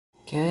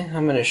Okay,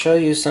 I'm going to show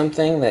you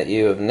something that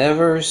you have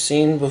never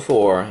seen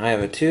before. I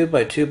have a 2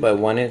 by 2 by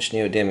 1 inch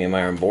neodymium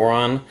iron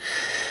boron.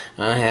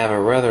 I have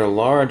a rather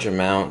large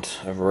amount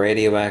of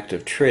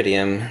radioactive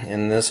tritium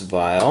in this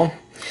vial.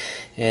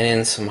 And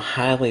in some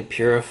highly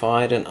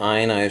purified and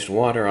ionized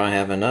water, I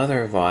have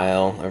another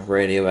vial of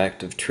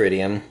radioactive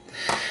tritium.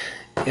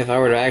 If I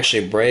were to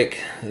actually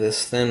break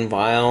this thin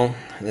vial,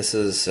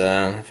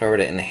 if I were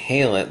to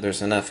inhale it,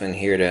 there's enough in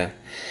here to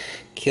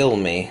kill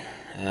me.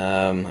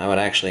 I would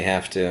actually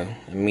have to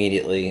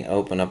immediately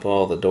open up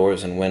all the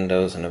doors and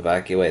windows and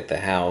evacuate the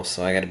house,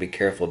 so I got to be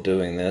careful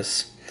doing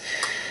this.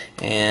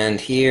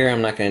 And here,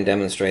 I'm not going to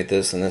demonstrate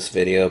this in this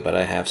video, but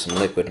I have some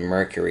liquid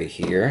mercury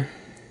here.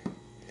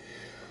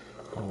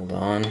 Hold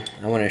on,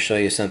 I want to show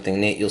you something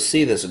neat. You'll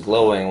see this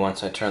glowing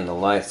once I turn the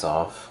lights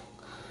off.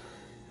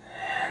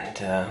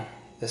 And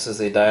this is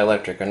the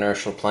dielectric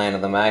inertial plane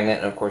of the magnet,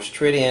 and of course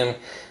tritium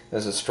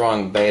is a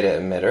strong beta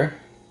emitter.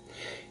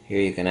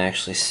 Here you can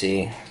actually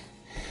see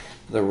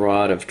the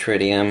rod of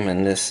tritium,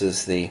 and this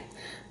is the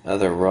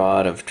other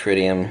rod of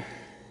tritium.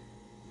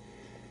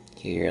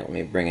 Here, let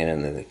me bring it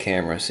into the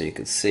camera so you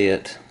can see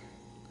it.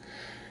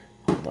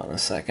 Hold on a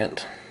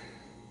second.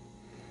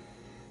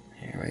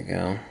 Here we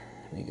go.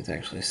 You can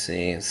actually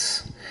see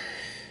it's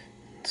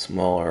a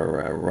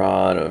smaller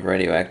rod of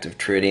radioactive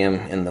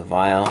tritium in the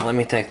vial. Let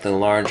me take the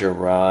larger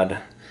rod.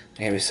 I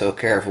gotta be so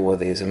careful with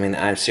these. I mean,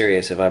 I'm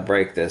serious. If I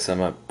break this,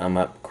 I'm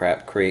up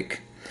crap creek.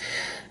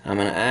 I'm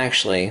going to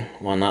actually,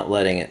 while not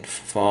letting it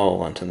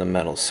fall onto the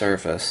metal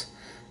surface,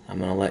 I'm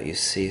going to let you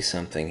see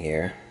something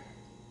here.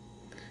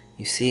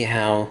 You see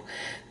how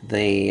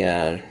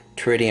the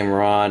tritium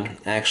rod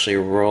actually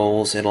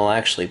rolls? It'll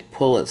actually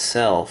pull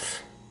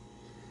itself.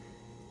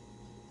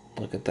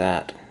 Look at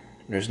that.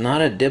 There's not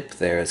a dip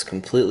there. It's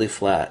completely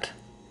flat.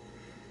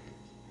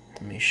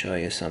 Let me show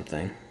you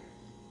something.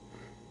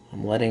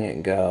 I'm letting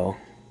it go.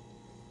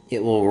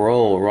 It will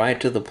roll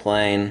right to the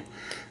plane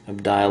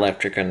of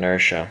dielectric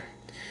inertia,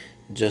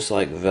 just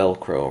like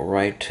Velcro,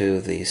 right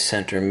to the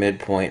center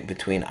midpoint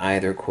between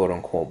either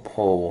quote-unquote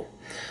pole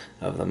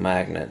of the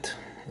magnet.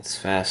 It's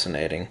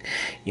fascinating.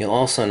 You'll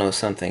also know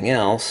something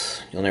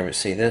else. You'll never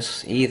see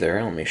this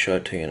either. Let me show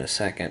it to you in a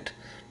second,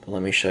 but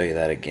let me show you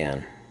that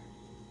again.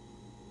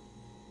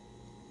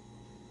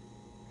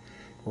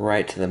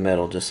 Right to the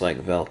middle, just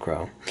like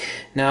Velcro.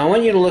 Now I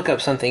want you to look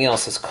up something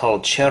else. It's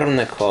called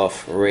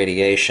Cherenkov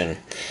Radiation.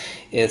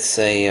 It's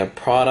a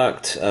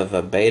product of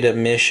a beta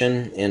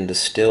emission in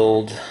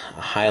distilled,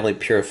 highly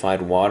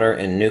purified water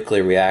in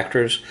nuclear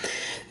reactors.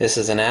 This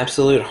is an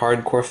absolute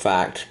hardcore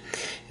fact.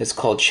 It's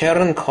called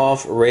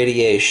Cherenkov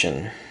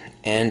Radiation,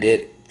 and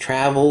it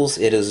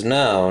is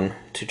known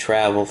to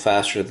travel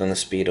faster than the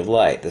speed of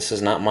light. This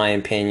is not my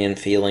opinion,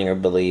 feeling, or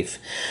belief.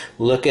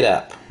 Look it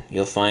up.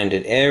 You'll find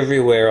it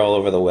everywhere all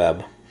over the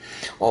web.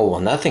 Oh, well,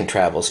 nothing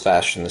travels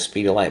faster than the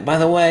speed of light. By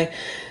the way,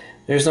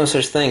 there's no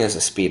such thing as the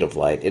speed of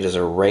light. It is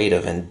a rate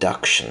of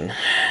induction.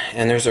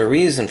 And there's a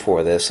reason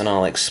for this, and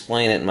I'll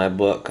explain it in my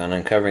book on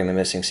Uncovering the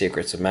Missing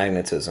Secrets of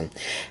Magnetism,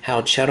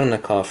 how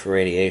Cherenkov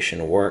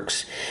radiation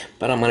works.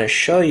 But I'm going to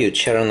show you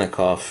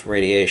Cherenkov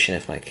radiation,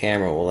 if my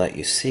camera will let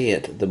you see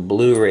it, the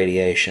blue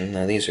radiation.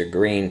 Now these are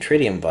green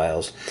tritium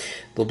vials.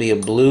 There'll be a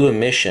blue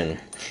emission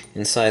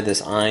inside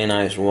this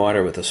ionized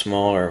water with a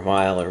smaller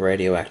vial of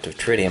radioactive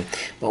tritium.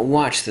 But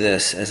watch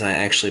this as I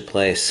actually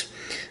place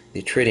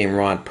the tritium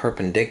rod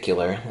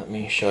perpendicular. Let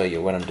me show you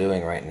what I'm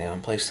doing right now.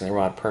 I'm placing the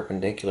rod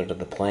perpendicular to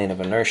the plane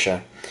of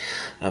inertia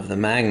of the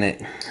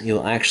magnet.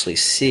 You'll actually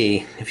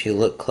see, if you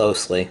look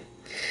closely,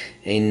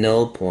 a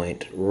null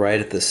point right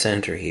at the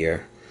center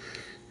here.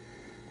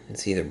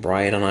 It's either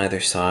bright on either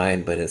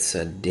side, but it's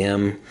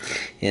dim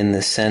in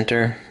the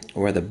center,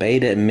 where the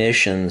beta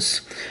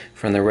emissions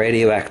from the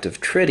radioactive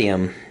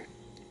tritium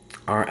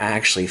are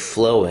actually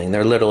flowing.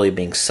 They're literally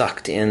being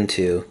sucked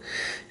into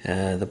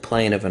the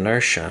plane of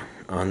inertia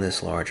on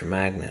this large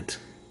magnet.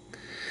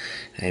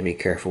 I gotta be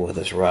careful with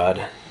this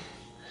rod.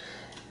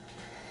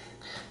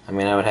 I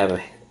mean, I would have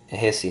a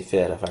hissy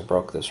fit if I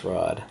broke this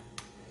rod.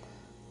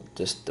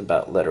 Just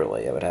about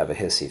literally, I would have a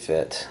hissy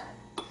fit.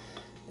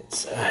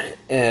 It's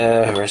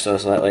ever so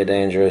slightly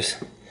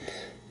dangerous.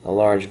 A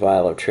large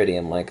vial of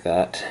tritium like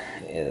that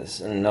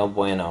is no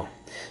bueno.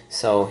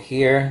 So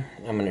here,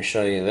 I'm going to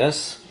show you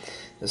this.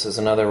 This is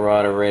another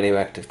rod of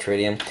radioactive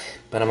tritium,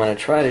 but I'm going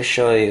to try to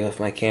show you, if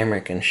my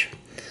camera can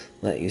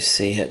let you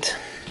see it.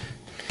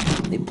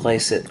 Let me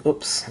place it.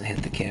 Oops, I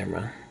hit the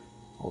camera.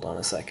 Hold on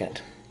a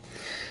second.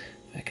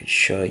 If I could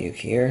show you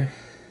here.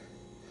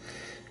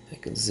 If I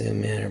could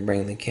zoom in or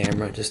bring the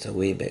camera just a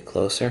wee bit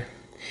closer.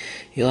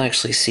 You'll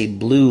actually see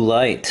blue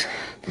light.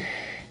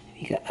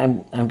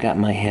 I've got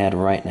my head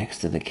right next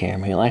to the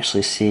camera. You'll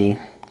actually see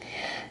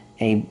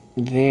a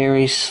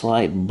very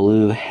slight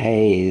blue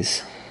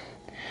haze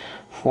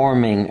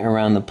forming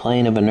around the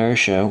plane of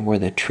inertia where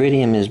the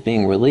tritium is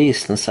being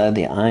released inside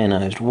the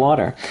ionized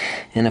water.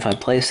 And if I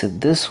place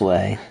it this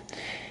way,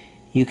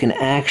 you can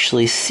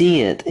actually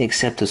see it,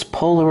 except it's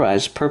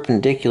polarized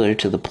perpendicular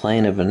to the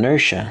plane of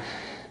inertia.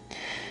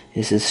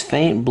 Is this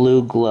faint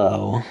blue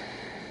glow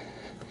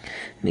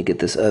Let me get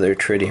this other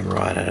tritium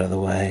rod out of the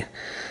way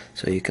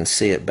so you can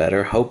see it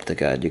better. Hope to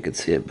God you could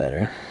see it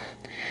better.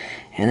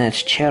 And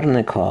that's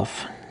Cherenkov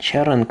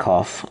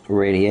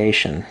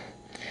Radiation.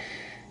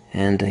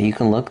 And you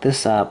can look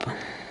this up.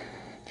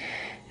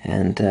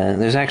 And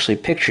there's actually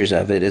pictures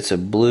of it. It's a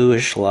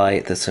bluish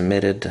light that's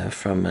emitted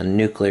from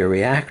nuclear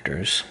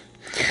reactors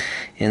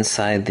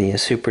inside the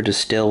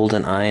superdistilled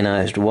and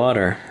ionized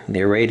water,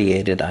 the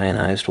irradiated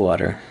ionized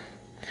water.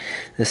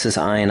 This is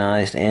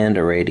ionized and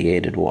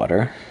irradiated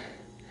water.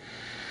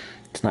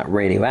 It's not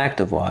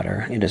radioactive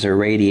water. It is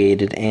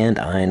irradiated and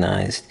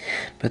ionized.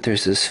 But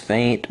there's this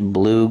faint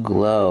blue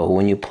glow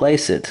when you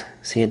place it.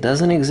 See, it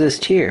doesn't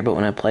exist here, but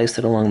when I place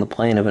it along the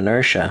plane of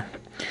inertia,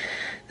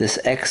 this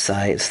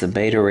excites the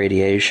beta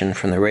radiation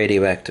from the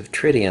radioactive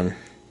tritium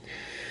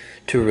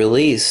to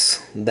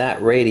release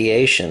that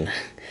radiation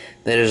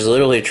that is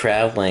literally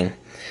traveling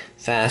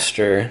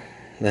faster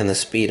than the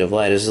speed of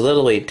light. It's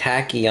literally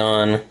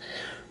tachyon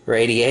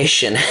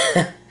radiation.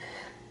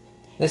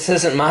 This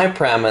isn't my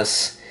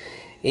premise.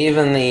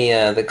 Even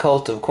the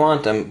cult of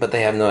quantum, but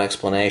they have no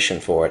explanation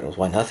for it.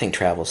 Why nothing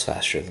travels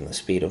faster than the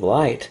speed of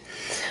light.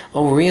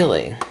 Oh,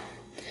 really?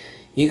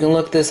 You can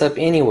look this up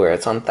anywhere.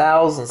 It's on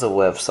thousands of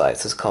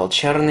websites. It's called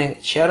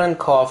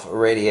Cherenkov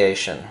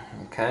Radiation.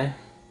 Okay?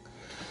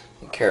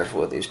 Be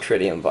careful with these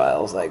tritium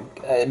vials. Oh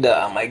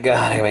my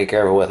God, I gotta be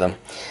careful with them.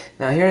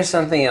 Now here's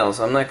something else.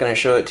 I'm not going to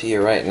show it to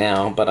you right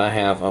now, but I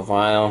have a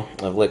vial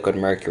of liquid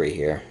mercury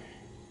here.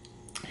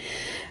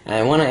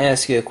 I want to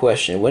ask you a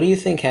question. What do you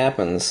think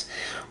happens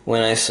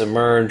when I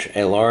submerge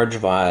a large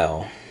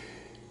vial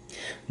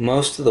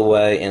most of the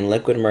way in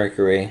liquid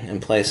mercury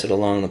and place it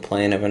along the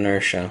plane of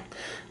inertia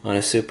on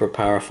a super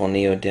powerful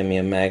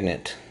neodymium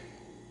magnet?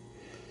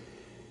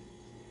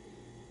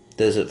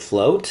 Does it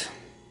float?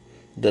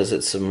 Does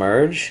it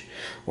submerge?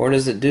 Or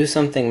does it do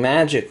something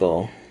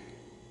magical,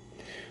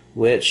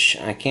 which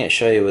I can't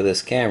show you with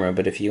this camera,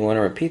 but if you want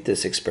to repeat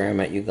this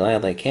experiment, you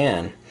gladly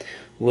can,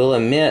 will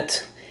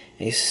emit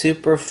a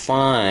super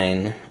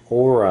fine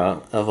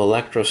aura of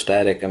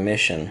electrostatic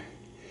emission.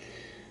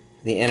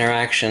 The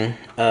interaction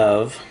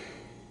of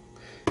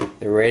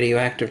the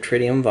radioactive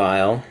tritium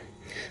vial,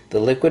 the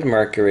liquid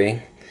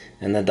mercury,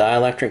 and the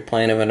dielectric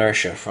plane of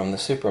inertia from the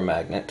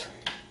supermagnet.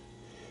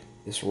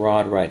 This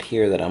rod right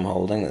here that I'm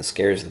holding that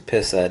scares the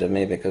piss out of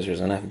me because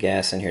there's enough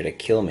gas in here to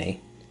kill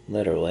me,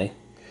 literally.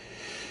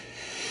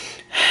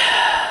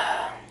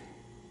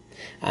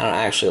 I don't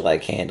actually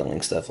like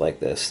handling stuff like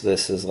this.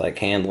 This is like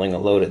handling a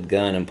loaded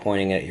gun and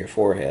pointing it at your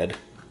forehead.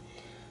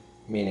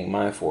 Meaning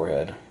my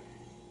forehead.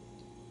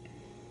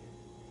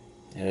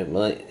 And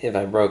if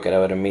I broke it, I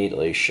would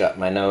immediately shut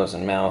my nose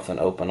and mouth and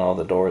open all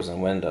the doors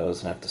and windows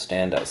and have to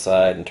stand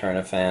outside and turn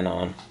a fan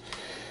on.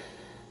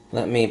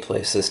 Let me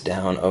place this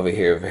down over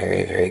here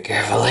very, very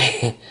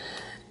carefully.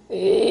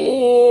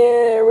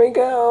 There we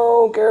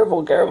go.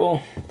 Careful,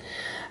 careful.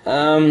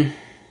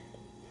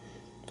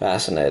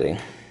 Fascinating.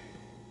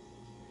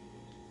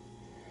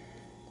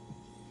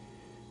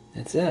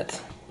 That's it.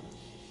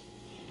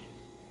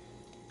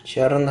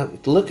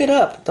 Look it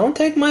up. Don't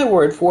take my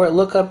word for it.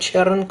 Look up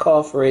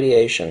Cherenkov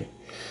radiation.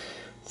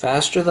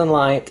 Faster than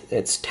light.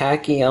 It's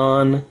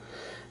tachyon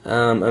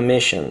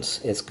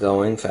emissions. It's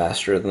going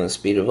faster than the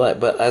speed of light.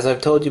 But as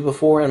I've told you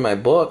before in my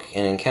book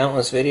and in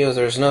countless videos,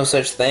 there's no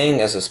such thing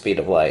as a speed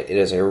of light. It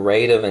is a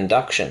rate of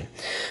induction.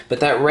 But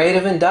that rate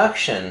of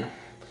induction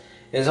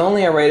is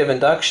only a rate of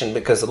induction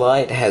because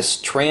light has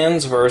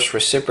transverse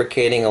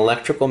reciprocating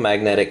electrical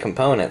magnetic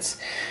components.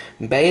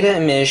 Beta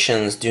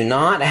emissions do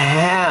not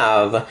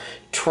have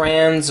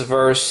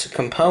transverse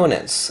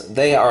components.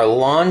 They are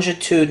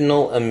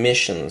longitudinal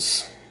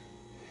emissions.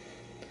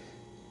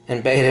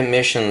 And beta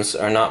emissions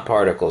are not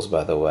particles,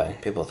 by the way.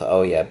 People thought,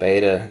 oh yeah,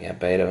 beta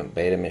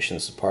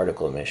emissions is a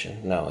particle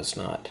emission. No, it's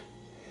not.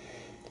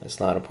 It's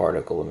not a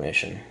particle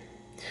emission.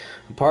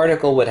 A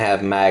particle would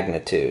have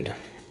magnitude.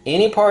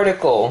 Any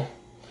particle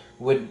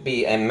would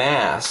be a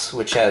mass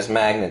which has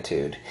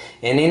magnitude.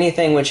 And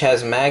anything which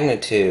has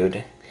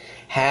magnitude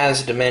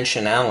has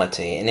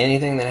dimensionality. And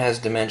anything that has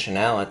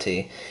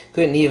dimensionality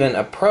couldn't even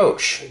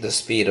approach the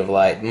speed of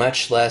light,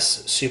 much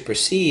less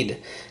supersede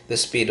the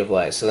speed of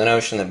light. So the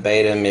notion that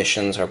beta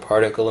emissions are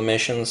particle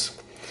emissions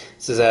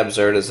is as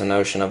absurd as the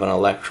notion of an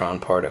electron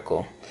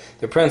particle.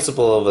 The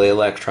principle of the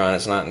electron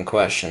is not in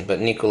question,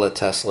 but Nikola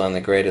Tesla and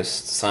the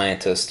greatest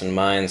scientists and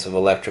minds of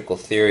electrical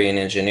theory and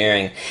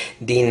engineering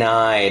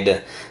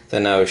denied the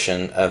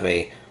notion of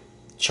a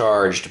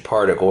charged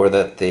particle, or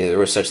that there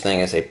was such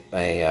thing as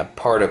a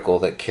particle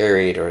that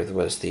carried or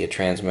was the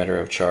transmitter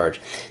of charge.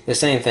 The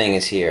same thing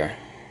is here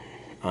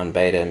on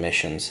beta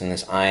emissions in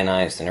this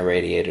ionized and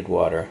irradiated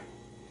water.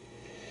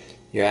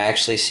 You're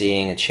actually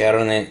seeing a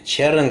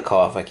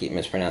Cherenkov, I keep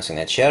mispronouncing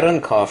that,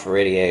 Cherenkov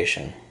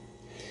radiation.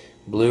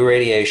 Blue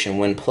radiation,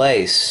 when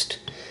placed,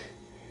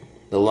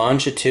 the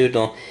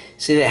longitudinal,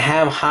 see, they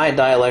have high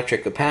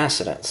dielectric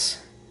capacitance,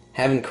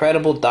 have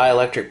incredible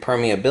dielectric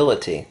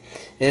permeability.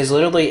 It is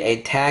literally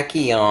a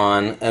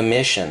tachyon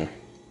emission.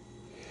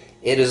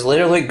 It is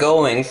literally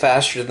going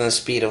faster than the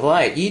speed of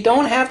light. You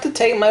don't have to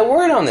take my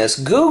word on this.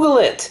 Google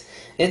it.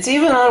 It's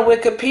even on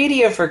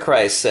Wikipedia, for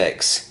Christ's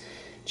sakes.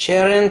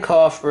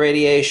 Cherenkov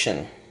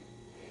radiation.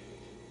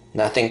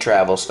 Nothing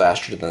travels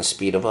faster than the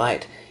speed of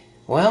light.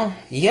 Well,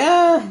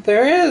 yeah,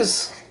 there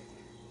is.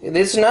 It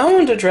is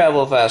known to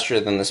travel faster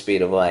than the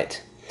speed of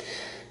light.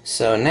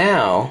 So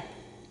now,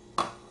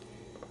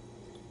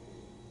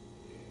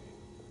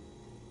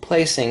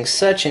 placing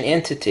such an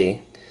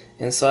entity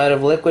inside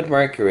of liquid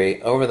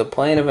mercury over the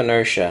plane of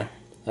inertia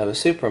of a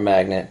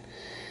supermagnet,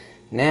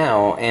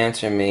 now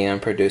answer me on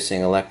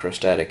producing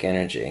electrostatic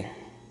energy.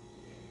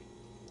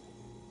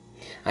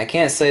 I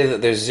can't say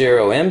that there's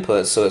zero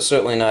input, so it's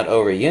certainly not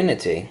over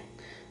unity,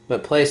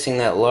 but placing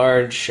that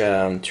large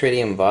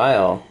tritium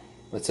vial,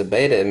 that's a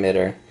beta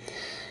emitter,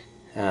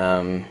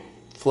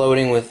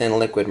 floating within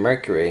liquid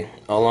mercury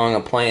along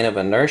a plane of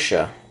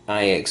inertia,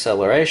 i.e.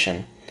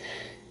 acceleration,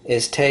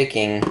 is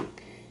taking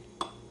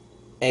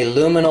a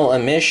luminal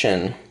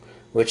emission,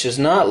 which is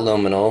not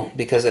luminal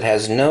because it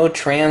has no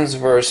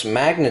transverse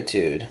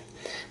magnitude.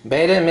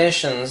 Beta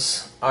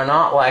emissions are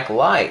not like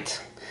light.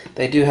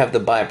 They do have the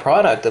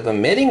byproduct of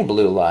emitting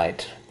blue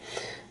light,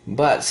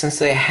 but since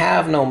they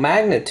have no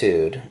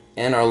magnitude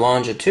and are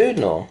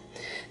longitudinal,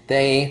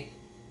 they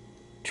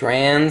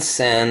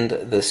transcend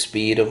the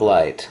speed of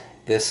light.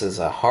 This is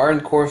a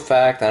hardcore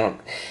fact.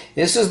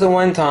 This is the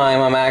one time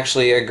I'm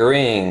actually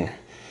agreeing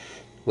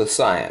with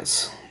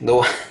science.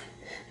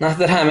 Not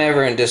that I'm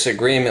ever in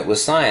disagreement with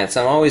science.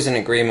 I'm always in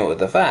agreement with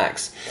the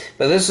facts.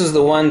 But this is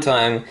the one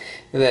time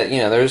that,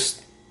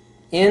 there's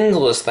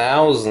endless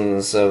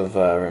thousands of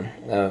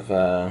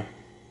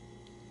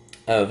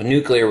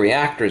nuclear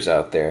reactors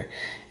out there,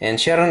 and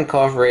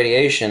Cherenkov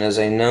radiation is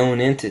a known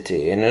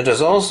entity, and it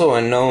is also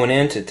a known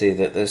entity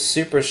that this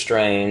super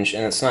strange,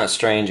 and it's not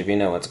strange if you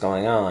know what's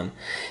going on,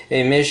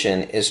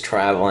 emission is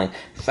traveling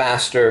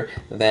faster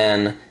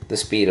than the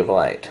speed of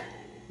light.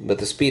 But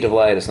the speed of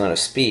light is not a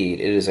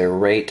speed, it is a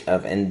rate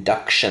of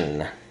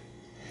induction.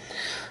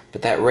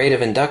 But that rate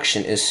of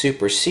induction is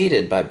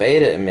superseded by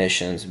beta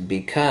emissions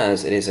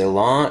because it is a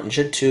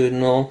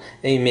longitudinal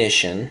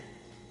emission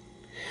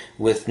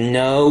with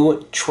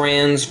no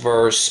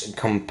transverse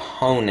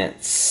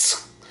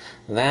components.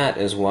 That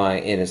is why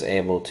it is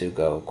able to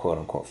go,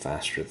 quote-unquote,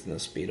 faster than the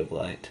speed of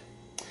light.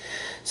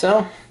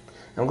 So,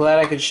 I'm glad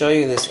I could show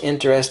you this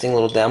interesting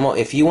little demo.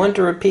 If you want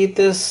to repeat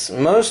this,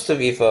 most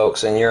of you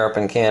folks in Europe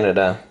and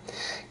Canada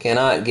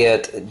cannot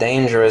get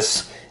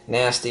dangerous,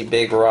 nasty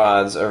big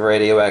rods of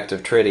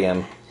radioactive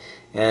tritium,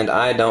 and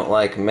I don't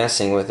like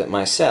messing with it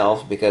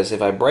myself because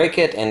if I break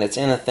it and it's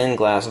in a thin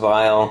glass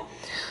vial,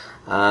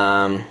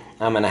 I'm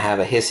going to have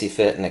a hissy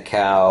fit and a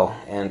cow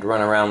and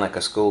run around like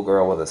a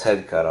schoolgirl with its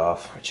head cut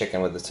off, or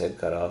chicken with its head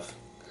cut off.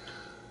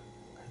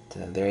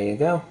 But, there you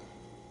go.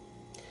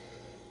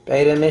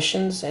 Beta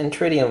emissions and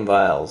tritium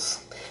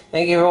vials.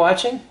 Thank you for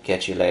watching.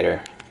 Catch you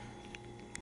later.